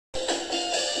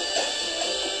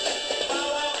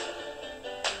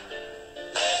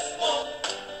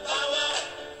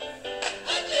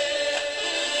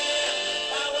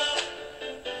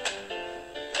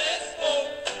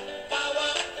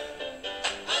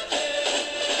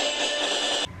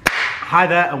Hi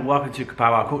there and welcome to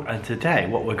Kapow Cook, and today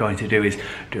what we're going to do is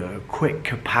do a quick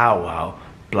Kapow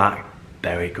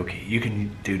Blackberry cookie. You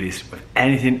can do this with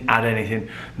anything, add anything,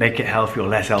 make it healthy or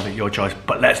less healthy, your choice,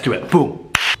 but let's do it, boom!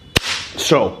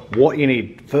 So what you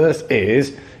need first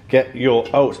is get your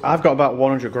oats. I've got about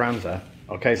 100 grams there,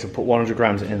 okay, so put 100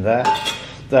 grams in there.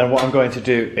 Then what I'm going to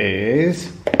do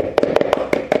is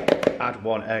add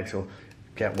 1 egg, so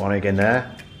get 1 egg in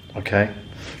there, okay.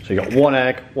 So you got 1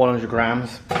 egg, 100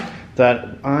 grams.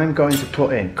 Then I'm going to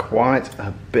put in quite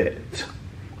a bit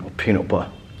of peanut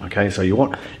butter. Okay, so you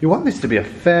want this to be a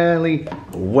fairly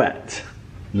wet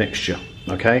mixture,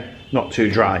 okay? Not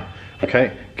too dry,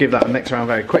 okay? Give that a mix around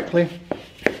very quickly.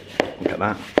 Look at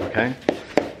that, okay?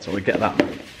 So we get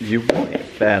that, you want it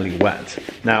fairly wet.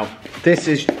 Now, this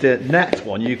is the next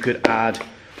one. You could add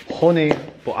honey,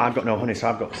 but I've got no honey, so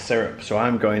I've got syrup. So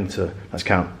I'm going to, let's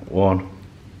count, 1,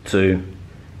 2,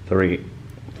 3,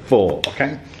 4,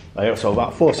 okay? So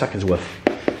about 4 seconds worth,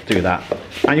 do that.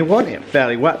 And you want it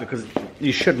fairly wet because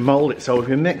you should mold it. So if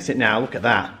you mix it now, look at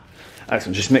that.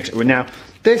 Excellent, just mix it with now.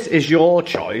 This is your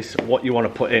choice, what you want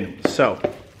to put in. So,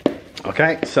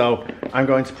 okay, so I'm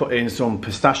going to put in some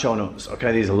pistachio nuts.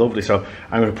 Okay, these are lovely. So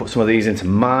I'm going to put some of these into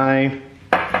mine.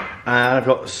 And I've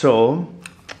got some,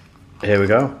 here we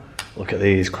go. Look at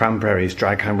these cranberries,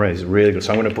 dried cranberries, really good.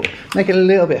 So I'm going to make it a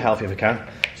little bit healthy if I can.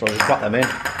 So I'll just put them in.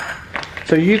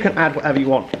 So you can add whatever you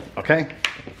want, okay?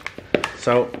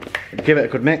 So give it a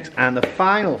good mix, and the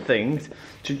final thing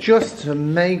to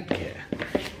make it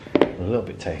a little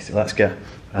bit tasty. Let's get,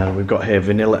 we've got here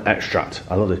vanilla extract.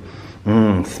 I love it.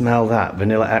 Smell that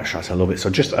vanilla extract. I love it. So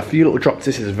just a few little drops.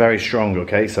 This is very strong,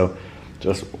 okay? So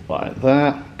just like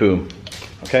that, boom.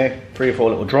 Okay, 3 or 4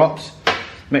 little drops.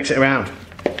 Mix it around,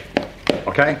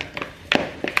 okay?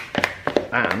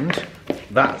 And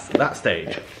that's that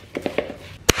stage.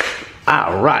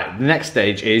 Alright, the next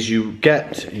stage is you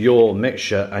get your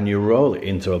mixture and you roll it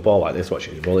into a ball like this. Watch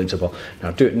it, you roll it into a ball.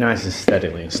 Now do it nice and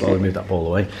steadily and slowly move that ball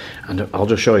away. And I'll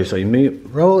just show you. So you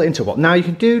roll it into a ball. Now you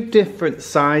can do different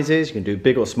sizes. You can do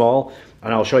big or small.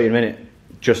 And I'll show you in a minute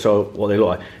just so what they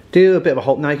look like. Do a bit of a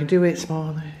hole. Now you can do it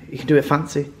smaller. You can do it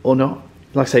fancy or not.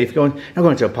 Like I say, if you're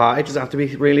going to a party, it doesn't have to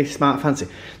be really smart fancy.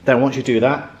 Then once you do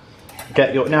that,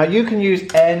 get your, now you can use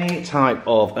any type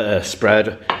of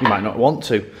spread. You might not want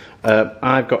to.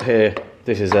 I've got here,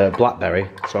 this is a blackberry,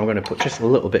 so I'm going to put just a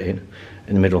little bit in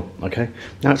the middle, okay?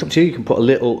 Now it's up to you, you can put a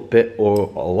little bit or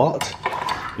a lot.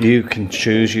 You can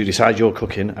choose, you decide you're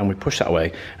cooking, and we push that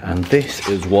away. And this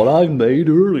is what I made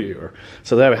earlier.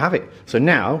 So there we have it. So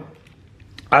now,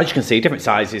 as you can see, different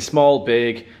sizes, small,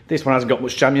 big. This one hasn't got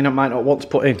much jam, you might not want to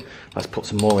put in. Let's put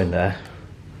some more in there.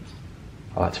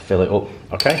 I like to fill it up,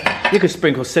 okay? You could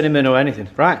sprinkle cinnamon or anything,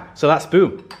 right? So that's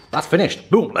boom, that's finished.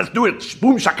 Boom, let's do it.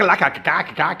 Boom,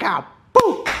 shakalaka,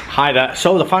 boom. Hi there,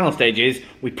 so the final stage is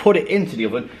we put it into the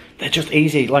oven. They're just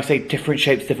easy, like I say, different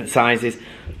shapes, different sizes.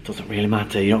 Doesn't really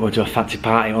matter, you don't go to a fancy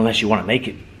party unless you want to make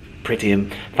it pretty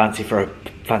and fancy for a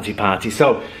fancy party.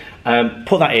 So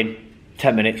put that in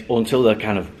 10 minutes until they're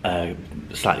kind of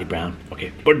slightly brown,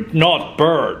 okay? But not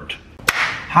burned.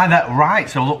 Hi there, right,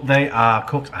 so look, they are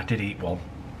cooked. I did eat one.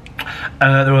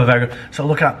 They were very good. So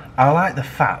look at, I like the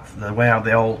fat, the way how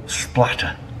they all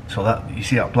splatter. So that, you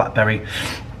see that blackberry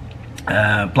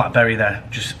there,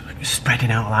 just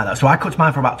spreading out like that. So I cooked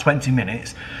mine for about 20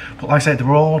 minutes, but like I said, they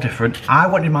were all different. I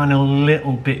wanted mine a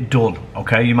little bit done,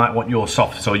 okay? You might want yours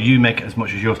soft, so you make it as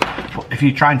much as yours. But if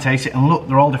you try and taste it, and look,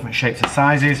 they're all different shapes and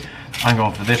sizes. I'm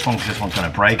going for this one, because this one's gonna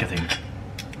break, I think.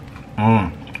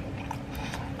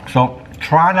 So,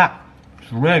 try that,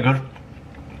 it's really good.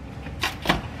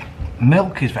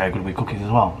 Milk is very good with cookies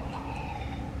as well.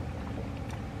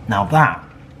 Now that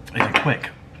is a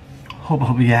quick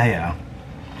hubba yeah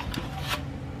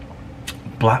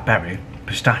blackberry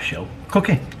pistachio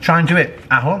cookie. Try and do it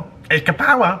at home. It's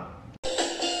Kapow.